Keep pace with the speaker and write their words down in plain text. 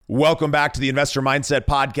Welcome back to the Investor Mindset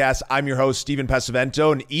Podcast. I'm your host, Steven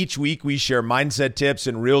Pesavento, and each week we share mindset tips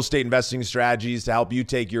and real estate investing strategies to help you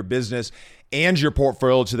take your business and your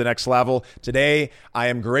portfolio to the next level. Today, I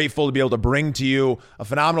am grateful to be able to bring to you a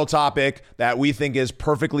phenomenal topic that we think is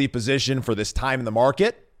perfectly positioned for this time in the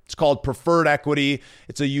market. It's called preferred equity.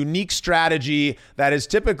 It's a unique strategy that is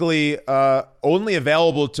typically only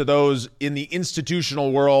available to those in the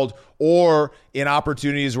institutional world or in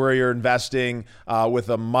opportunities where you're investing with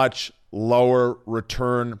a much lower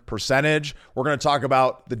return percentage. We're going to talk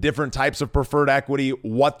about the different types of preferred equity,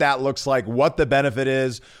 what that looks like, what the benefit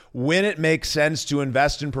is, when it makes sense to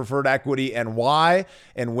invest in preferred equity and why,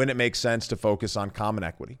 and when it makes sense to focus on common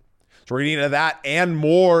equity. So we're getting into that and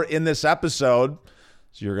more in this episode.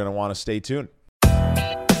 So you're going to want to stay tuned.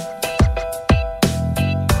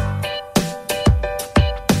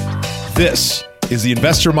 This is the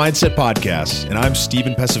Investor Mindset Podcast, and I'm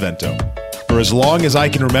Steven Pesavento. For as long as I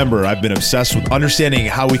can remember, I've been obsessed with understanding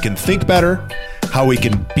how we can think better, how we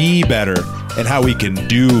can be better, and how we can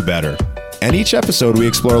do better. And each episode, we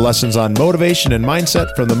explore lessons on motivation and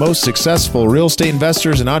mindset from the most successful real estate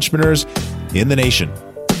investors and entrepreneurs in the nation.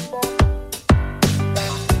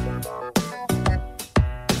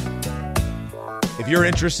 If you're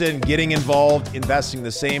interested in getting involved, investing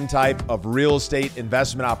the same type of real estate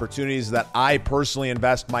investment opportunities that I personally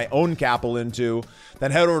invest my own capital into,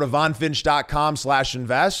 then head over to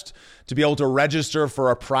vonfinch.com/invest to be able to register for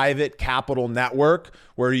a private capital network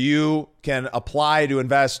where you can apply to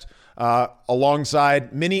invest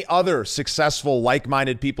alongside many other successful,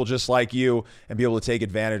 like-minded people just like you and be able to take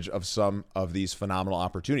advantage of some of these phenomenal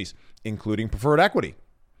opportunities, including preferred equity.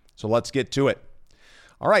 So let's get to it.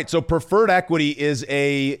 All right, so preferred equity is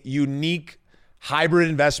a unique hybrid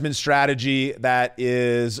investment strategy that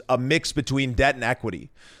is a mix between debt and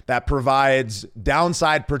equity that provides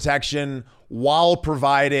downside protection while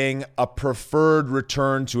providing a preferred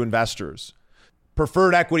return to investors.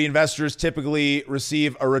 Preferred equity investors typically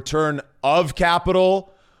receive a return of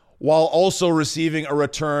capital while also receiving a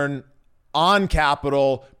return on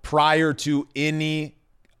capital prior to any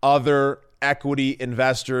other equity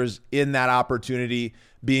investors in that opportunity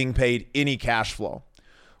being paid any cash flow.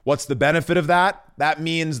 What's the benefit of that? That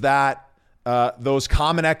means that those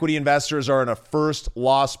common equity investors are in a first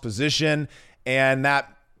loss position, and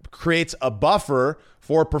that creates a buffer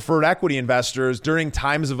for preferred equity investors during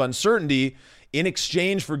times of uncertainty. In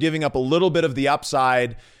exchange for giving up a little bit of the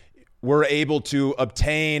upside, we're able to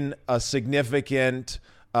obtain a significant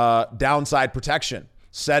downside protection.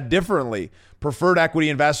 Said differently, preferred equity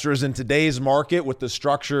investors in today's market with the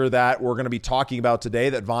structure that we're going to be talking about today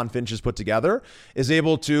that Von Finch has put together is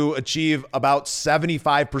able to achieve about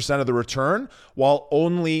 75% of the return while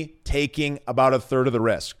only taking about a third of the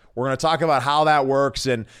risk. We're going to talk about how that works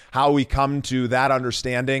and how we come to that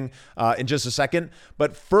understanding in just a second.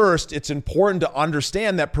 But first, it's important to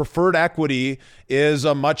understand that preferred equity is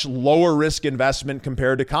a much lower risk investment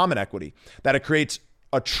compared to common equity, that it creates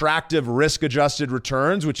attractive risk-adjusted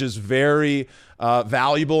returns, which is very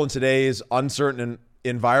valuable in today's uncertain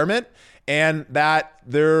environment, and that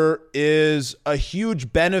there is a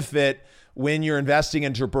huge benefit when you're investing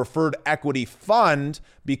into a preferred equity fund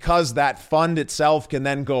because that fund itself can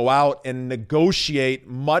then go out and negotiate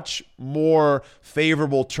much more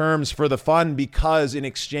favorable terms for the fund because in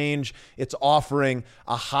exchange, it's offering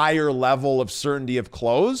a higher level of certainty of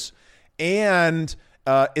close, and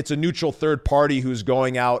it's a neutral third party who's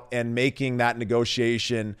going out and making that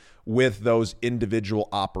negotiation with those individual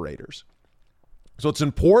operators. So it's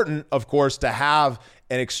important, of course, to have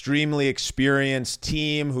an extremely experienced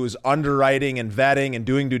team who's underwriting and vetting and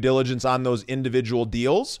doing due diligence on those individual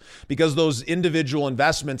deals because those individual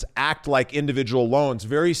investments act like individual loans,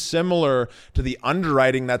 very similar to the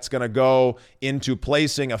underwriting that's going to go into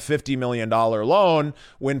placing a $50 million loan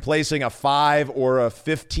when placing a $5 or a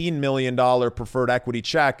 $15 million preferred equity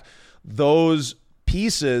check. Those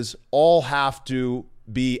pieces all have to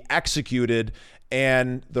be executed,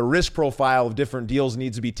 and the risk profile of different deals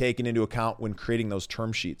needs to be taken into account when creating those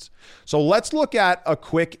term sheets. So let's look at a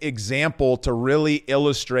quick example to really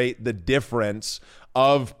illustrate the difference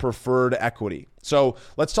of preferred equity. So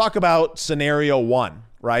let's talk about scenario one,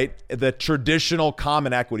 right? The traditional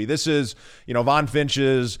common equity. This is, Von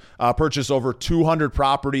Finch's purchased over 200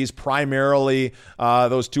 properties. Primarily,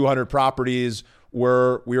 those 200 properties we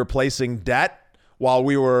were placing debt while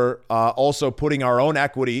we were also putting our own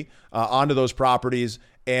equity onto those properties,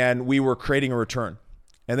 and we were creating a return.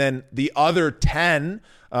 And then the other 10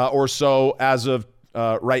 or so as of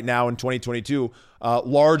right now in 2022,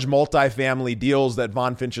 large multifamily deals that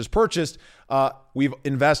Von Finch has purchased, we've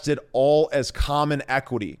invested all as common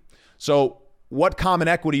equity. So what common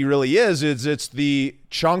equity really is it's the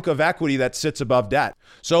chunk of equity that sits above debt.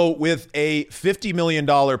 So with a $50 million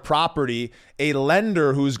property, a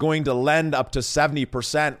lender who's going to lend up to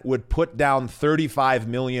 70% would put down $35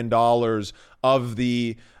 million of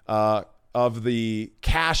the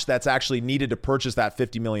cash that's actually needed to purchase that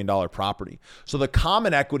 $50 million property. So the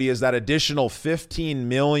common equity is that additional $15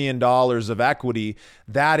 million of equity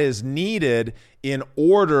that is needed in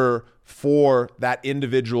order for that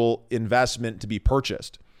individual investment to be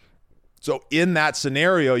purchased. So in that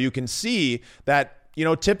scenario, you can see that,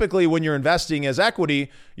 typically when you're investing as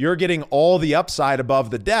equity, you're getting all the upside above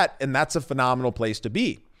the debt, and that's a phenomenal place to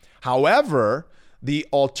be. However, the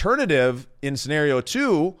alternative in scenario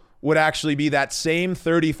 2 would actually be that same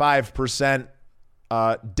 35%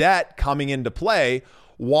 debt coming into play,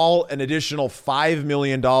 while an additional $5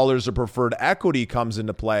 million of preferred equity comes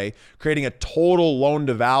into play, creating a total loan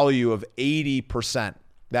to value of 80%.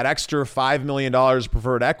 That extra $5 million of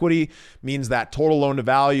preferred equity means that total loan to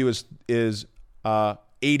value is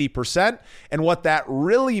 80%. And what that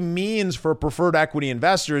really means for preferred equity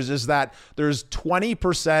investors is that there's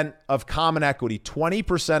 20% of common equity,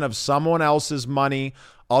 20% of someone else's money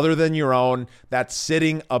other than your own that's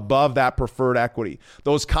sitting above that preferred equity.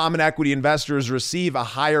 Those common equity investors receive a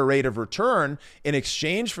higher rate of return. In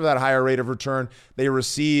exchange for that higher rate of return, they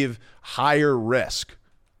receive higher risk,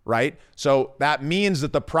 right? So that means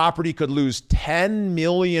that the property could lose $10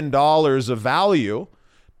 million of value,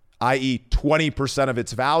 i.e. 20% of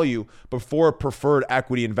its value, before preferred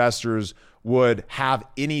equity investors would have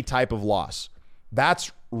any type of loss.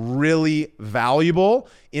 That's really valuable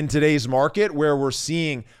in today's market, where we're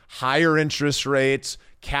seeing higher interest rates,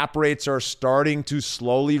 cap rates are starting to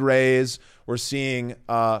slowly raise. We're seeing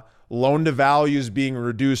loan to values being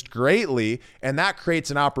reduced greatly, and that creates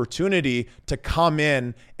an opportunity to come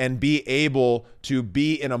in and be able to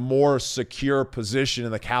be in a more secure position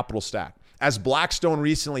in the capital stack. As Blackstone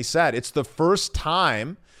recently said, it's the first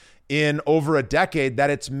time in over a decade that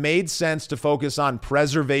it's made sense to focus on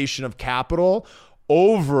preservation of capital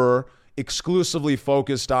over exclusively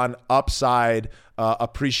focused on upside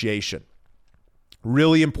appreciation.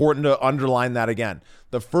 Really important to underline that again.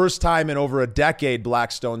 The first time in over a decade,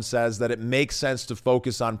 Blackstone says that it makes sense to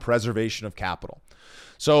focus on preservation of capital.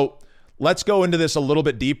 So let's go into this a little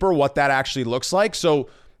bit deeper, what that actually looks like. So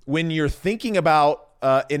when you're thinking about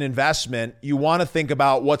an investment, you want to think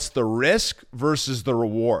about what's the risk versus the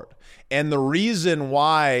reward. And the reason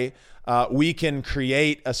why we can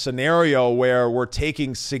create a scenario where we're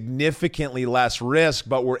taking significantly less risk,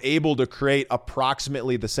 but we're able to create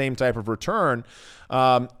approximately the same type of return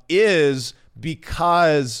is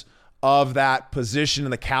because of that position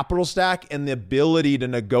in the capital stack and the ability to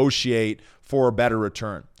negotiate for a better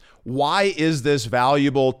return. Why is this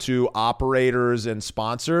valuable to operators and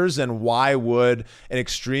sponsors? And why would an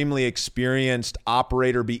extremely experienced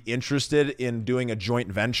operator be interested in doing a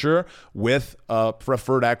joint venture with a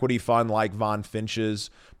preferred equity fund like Von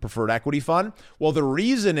Finch's preferred equity fund? Well, the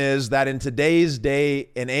reason is that in today's day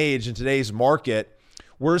and age, in today's market,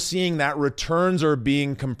 we're seeing that returns are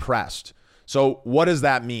being compressed. So what does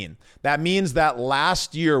that mean? That means that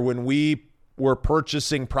last year when we were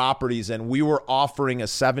purchasing properties and we were offering a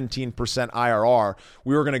 17% IRR,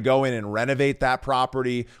 we were going to go in and renovate that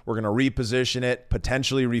property. We're going to reposition it,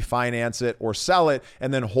 potentially refinance it or sell it,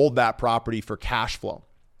 and then hold that property for cash flow.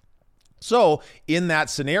 So in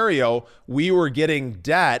that scenario, we were getting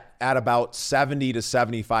debt at about 70 to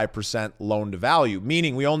 75% loan to value,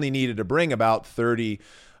 meaning we only needed to bring about 25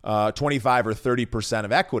 or 30%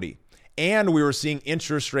 of equity. And we were seeing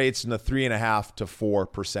interest rates in the 3.5% to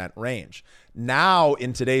 4% range. Now,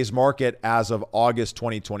 in today's market, as of August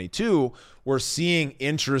 2022, we're seeing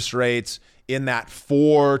interest rates in that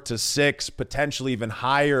 4 to 6, potentially even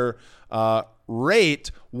higher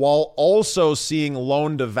rate, while also seeing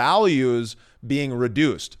loan to values being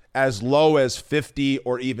reduced as low as 50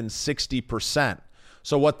 or even 60%.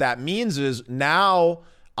 So what that means is now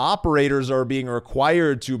operators are being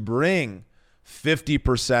required to bring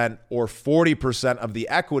 50% or 40% of the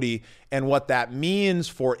equity. And what that means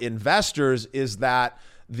for investors is that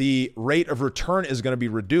the rate of return is going to be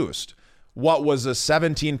reduced. What was a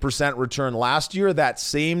 17% return last year, that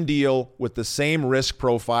same deal with the same risk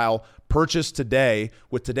profile purchased today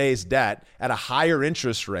with today's debt at a higher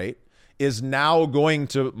interest rate is now going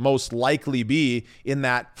to most likely be in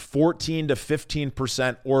that 14 to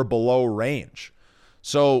 15% or below range.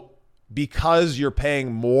 So because you're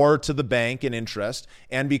paying more to the bank in interest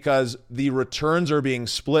and because the returns are being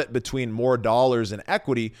split between more dollars in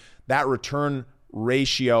equity, that return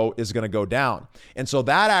ratio is going to go down. And so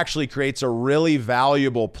that actually creates a really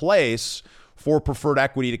valuable place for preferred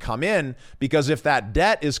equity to come in, because if that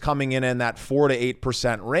debt is coming in that 4 to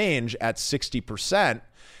 8% range at 60%,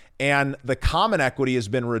 and the common equity has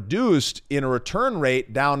been reduced in a return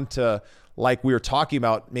rate down to, like we were talking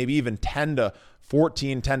about, maybe even 10 to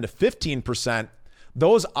 14, 10 to 15%,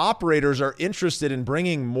 those operators are interested in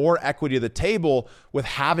bringing more equity to the table with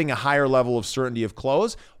having a higher level of certainty of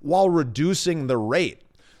close while reducing the rate.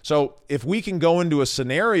 So if we can go into a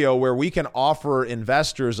scenario where we can offer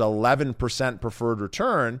investors 11% preferred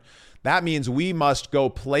return, that means we must go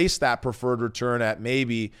place that preferred return at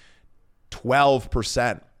maybe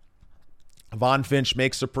 12%. Von Finch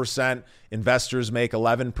makes 1%, investors make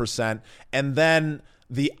 11%, and then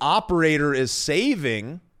the operator is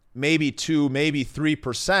saving maybe 2, maybe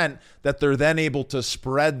 3% that they're then able to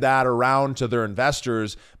spread that around to their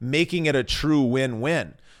investors, making it a true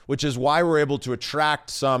win-win, which is why we're able to attract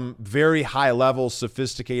some very high-level,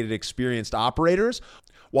 sophisticated, experienced operators,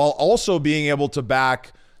 while also being able to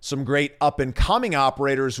back some great up-and-coming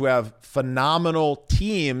operators who have phenomenal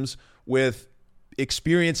teams with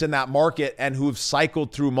experience in that market and who've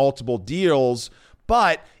cycled through multiple deals,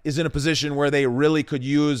 but is in a position where they really could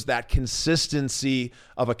use that consistency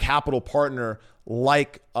of a capital partner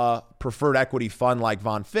like a preferred equity fund like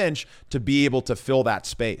Von Finch to be able to fill that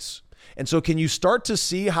space. And so can you start to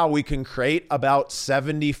see how we can create about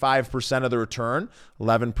 75% of the return,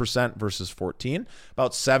 11% versus 14,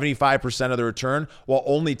 about 75% of the return while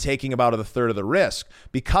only taking about a third of the risk?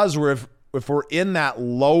 Because if we're in that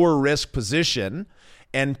lower risk position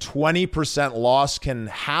and 20% loss can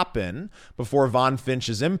happen before Von Finch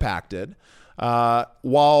is impacted,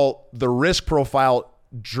 while the risk profile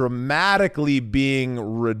dramatically being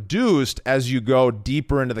reduced as you go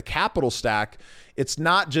deeper into the capital stack, it's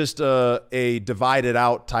not just a divided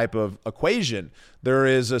out type of equation. There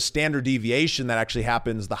is a standard deviation that actually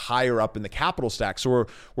happens the higher up in the capital stack. So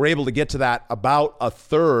we're able to get to that about a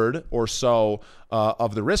third or so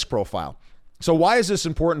of the risk profile. So why is this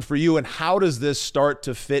important for you, and how does this start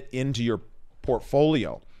to fit into your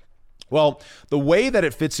portfolio? Well, the way that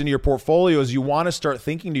it fits into your portfolio is you want to start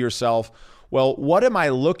thinking to yourself, well, what am I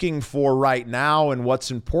looking for right now and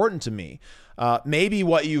what's important to me? Maybe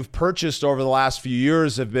what you've purchased over the last few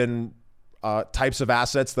years have been types of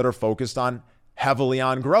assets that are focused on heavily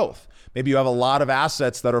on growth. Maybe you have a lot of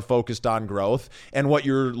assets that are focused on growth, and what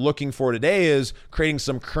you're looking for today is creating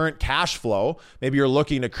some current cash flow. Maybe you're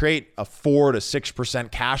looking to create a 4 to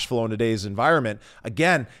 6% cash flow in today's environment.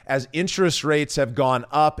 Again, as interest rates have gone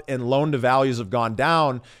up and loan to values have gone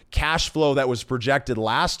down, cash flow that was projected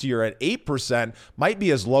last year at 8% might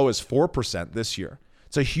be as low as 4% this year.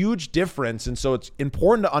 It's a huge difference. And so it's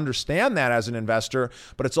important to understand that as an investor,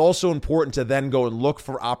 but it's also important to then go and look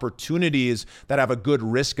for opportunities that have a good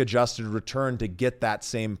risk-adjusted return to get that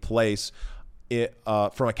same place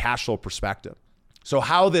from a cash flow perspective. So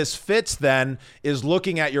how this fits then is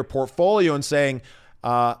looking at your portfolio and saying,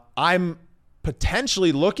 I'm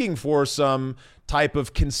potentially looking for some type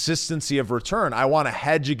of consistency of return. I want to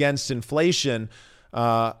hedge against inflation.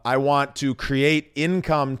 I want to create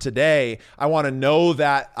income today. I want to know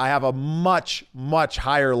that I have a much, much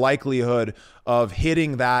higher likelihood of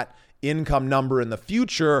hitting that income number in the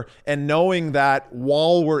future, and knowing that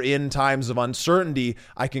while we're in times of uncertainty,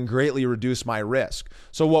 I can greatly reduce my risk.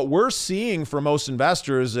 So what we're seeing for most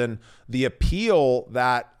investors, and the appeal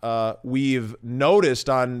that we've noticed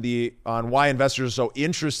on why investors are so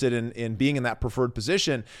interested in being in that preferred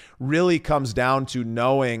position, really comes down to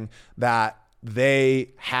knowing that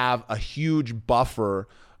they have a huge buffer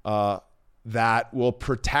that will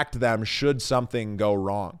protect them should something go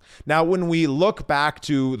wrong. Now, when we look back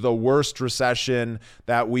to the worst recession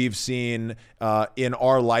that we've seen in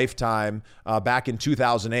our lifetime, back in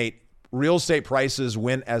 2008, real estate prices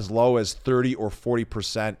went as low as 30 or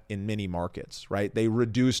 40% in many markets, right? They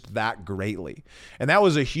reduced that greatly. And that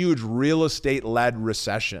was a huge real estate-led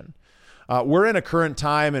recession. We're in a current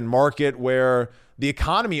time and market where the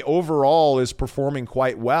economy overall is performing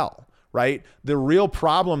quite well, right? The real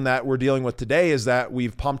problem that we're dealing with today is that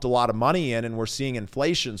we've pumped a lot of money in and we're seeing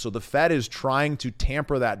inflation. So the Fed is trying to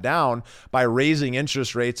tamper that down by raising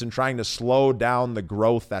interest rates and trying to slow down the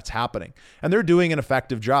growth that's happening. And they're doing an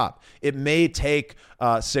effective job. It may take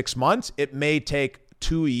 6 months. It may take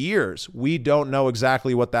 2 years. We don't know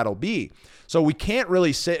exactly what that'll be. So we can't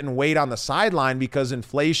really sit and wait on the sideline because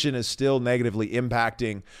inflation is still negatively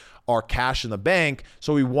impacting our cash in the bank.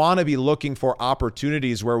 So we want to be looking for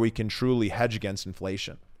opportunities where we can truly hedge against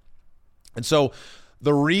inflation. And so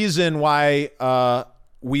the reason why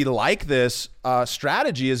we like this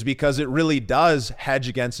strategy is because it really does hedge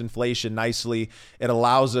against inflation nicely. It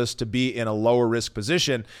allows us to be in a lower risk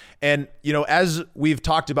position. And, as we've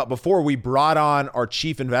talked about before, we brought on our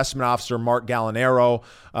chief investment officer, Mark Gallinero.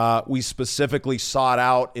 We specifically sought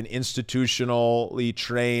out an institutionally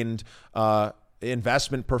trained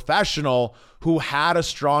investment professional who had a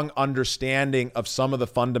strong understanding of some of the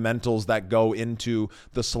fundamentals that go into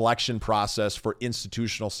the selection process for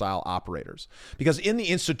institutional style operators. Because in the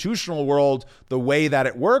institutional world, the way that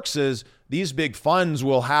it works is these big funds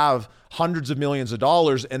will have hundreds of millions of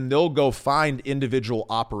dollars and they'll go find individual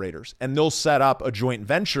operators and they'll set up a joint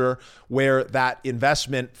venture where that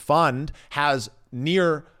investment fund has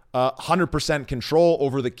near 100% control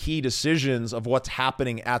over the key decisions of what's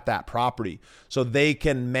happening at that property. So they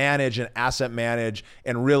can manage and asset manage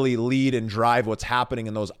and really lead and drive what's happening.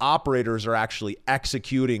 And those operators are actually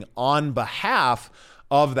executing on behalf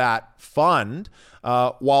of that fund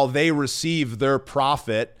while they receive their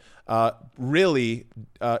profit. Really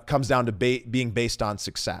comes down to being based on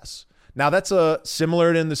success. Now, that's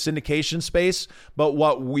similar in the syndication space, but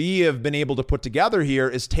what we have been able to put together here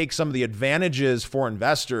is take some of the advantages for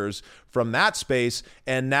investors from that space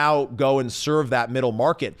and now go and serve that middle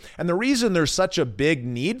market. And the reason there's such a big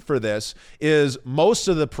need for this is most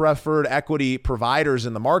of the preferred equity providers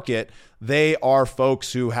in the market, they are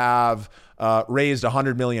folks who have raised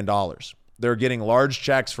 $100 million. They're getting large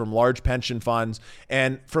checks from large pension funds.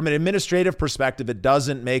 And from an administrative perspective, it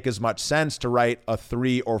doesn't make as much sense to write a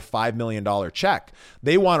 $3 or $5 million check.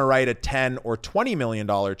 They want to write a $10 or $20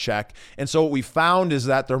 million check. And so what we found is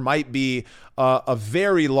that there might be a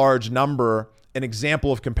very large number. An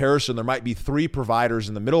example of comparison, there might be 3 providers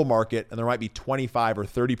in the middle market, and there might be 25 or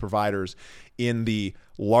 30 providers in the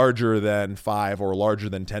larger than 5 or larger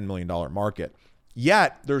than $10 million market.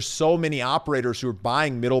 Yet there's so many operators who are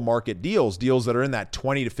buying middle market deals that are in that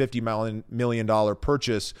 $20 to $50 million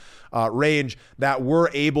purchase range that we're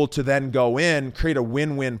able to then go in, create a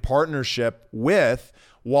win-win partnership with,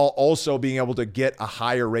 while also being able to get a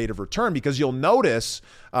higher rate of return. Because you'll notice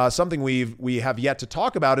something we have yet to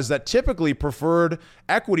talk about is that typically preferred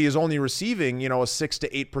equity is only receiving, a 6 to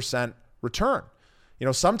 8% return.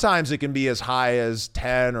 Sometimes it can be as high as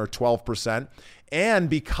 10 or 12%. And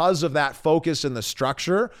because of that focus in the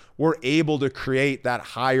structure, we're able to create that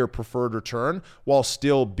higher preferred return while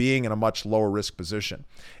still being in a much lower risk position.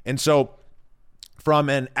 And so from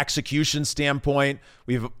an execution standpoint,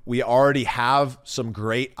 we already have some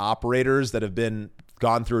great operators that have been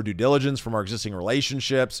gone through due diligence from our existing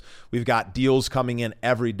relationships. We've got deals coming in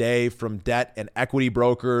every day from debt and equity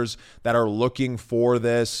brokers that are looking for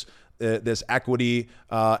this equity,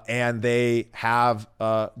 and they have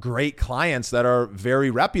great clients that are very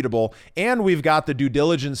reputable. And we've got the due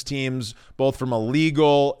diligence teams, both from a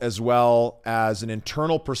legal as well as an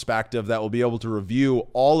internal perspective, that will be able to review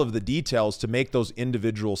all of the details to make those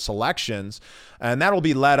individual selections. And that'll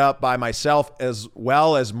be led up by myself as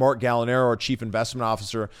well as Mark Gallinero, our chief investment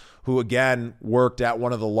officer, who again worked at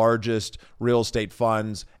one of the largest real estate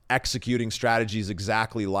funds, executing strategies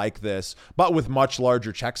exactly like this, but with much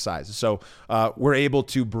larger check sizes. So we're able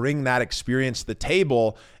to bring that experience to the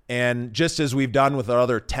table. And just as we've done with our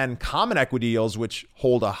other 10 common equity deals, which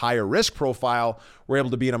hold a higher risk profile, we're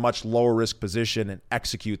able to be in a much lower risk position and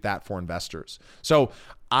execute that for investors. So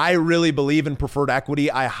I really believe in preferred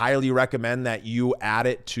equity. I highly recommend that you add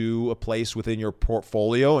it to a place within your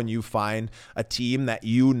portfolio and you find a team that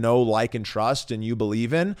you know, like, and trust and you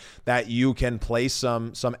believe in, that you can place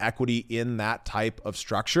some equity in that type of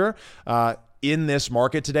structure. In this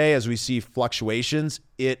market today, as we see fluctuations,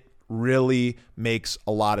 it really makes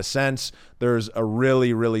a lot of sense. There's a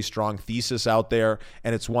really, really strong thesis out there,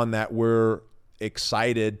 and it's one that we're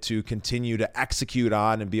excited to continue to execute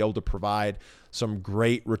on and be able to provide some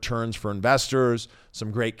great returns for investors, some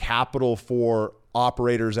great capital for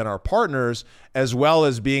operators and our partners, as well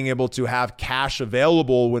as being able to have cash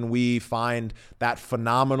available when we find that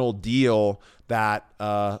phenomenal deal that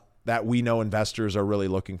we know investors are really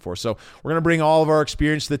looking for. So we're going to bring all of our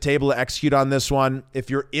experience to the table to execute on this one. If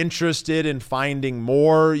you're interested in finding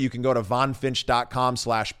more, you can go to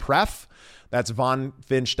vonfinch.com/pref. That's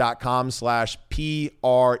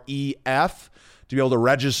vonfinch.com/PREF to be able to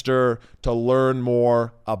register to learn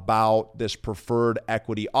more about this preferred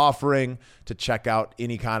equity offering, to check out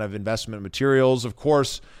any kind of investment materials. Of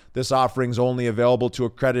course, this offering is only available to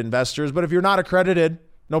accredited investors, but if you're not accredited,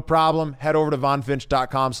 no problem. Head over to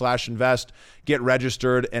vonfinch.com/invest, get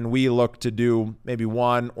registered, and we look to do maybe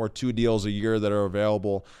 1 or 2 deals a year that are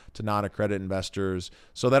available to non-accredited investors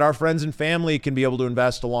so that our friends and family can be able to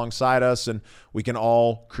invest alongside us and we can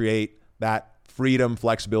all create that freedom,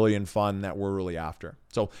 flexibility, and fun that we're really after.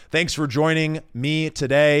 So thanks for joining me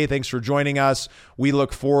today. Thanks for joining us. We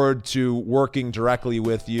look forward to working directly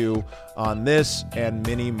with you on this and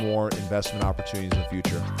many more investment opportunities in the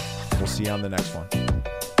future. We'll see you on the next one.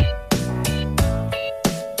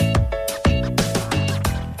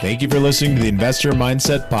 Thank you for listening to the Investor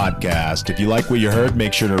Mindset Podcast. If you like what you heard,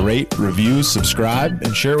 make sure to rate, review, subscribe,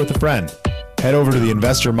 and share it with a friend. Head over to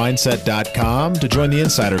theinvestormindset.com to join the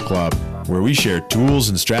Insider Club, where we share tools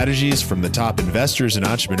and strategies from the top investors and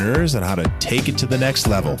entrepreneurs on how to take it to the next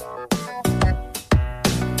level.